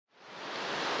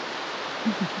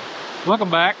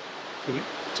Welcome back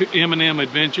to M&M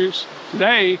Adventures.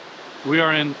 Today we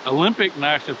are in Olympic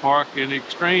National Park in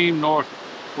extreme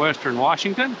northwestern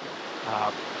Washington.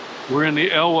 We're in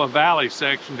the Elwha Valley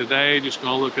section today, just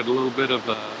going to look at a little bit of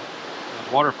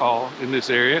waterfall in this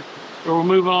area. But we're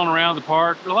moving on around the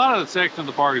park. A lot of the section of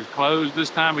the park is closed this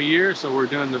time of year, so we're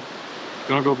going to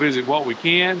go visit what we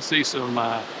can, see some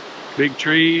big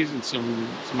trees and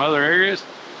some other areas.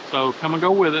 So come and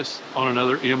go with us on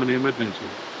another M&M adventure.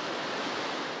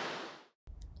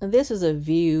 This is a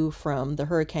view from the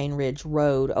Hurricane Ridge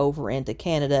Road over into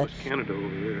Canada. What's Canada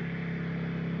over there?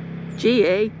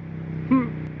 GA.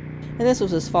 And this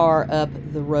was as far up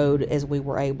the road as we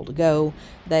were able to go.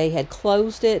 They had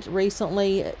closed it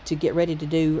recently to get ready to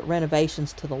do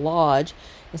renovations to the lodge.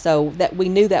 And so that we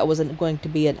knew that wasn't going to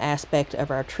be an aspect of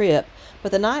our trip.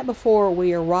 But the night before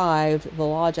we arrived, the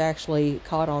lodge actually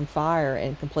caught on fire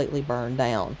and completely burned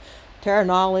down. To our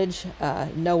knowledge,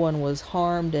 no one was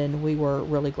harmed, and we were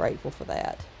really grateful for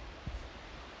that.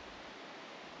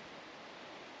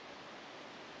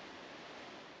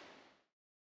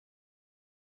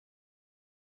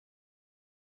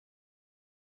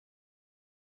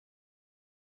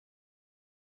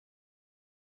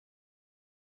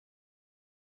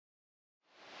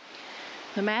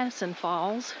 The Madison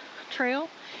Falls Trail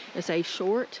is a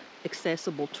short,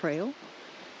 accessible trail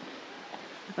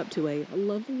up to a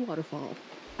lovely waterfall.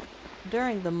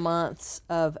 During the months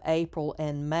of April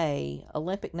and May,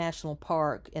 Olympic National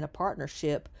Park, in a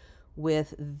partnership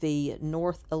with the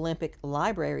North Olympic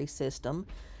Library System,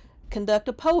 conduct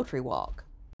a poetry walk.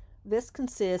 This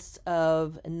consists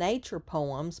of nature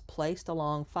poems placed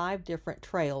along 5 different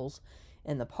trails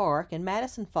in the park, and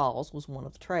Madison Falls was one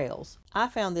of the trails. I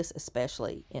found this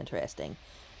especially interesting,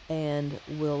 and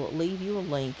will leave you a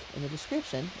link in the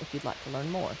description if you'd like to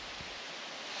learn more.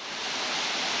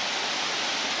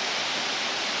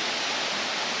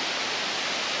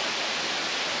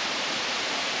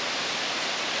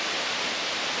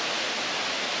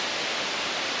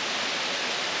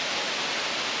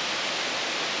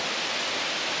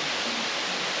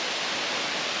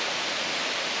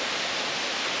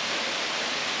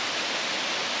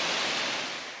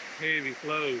 Heavy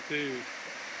flow too.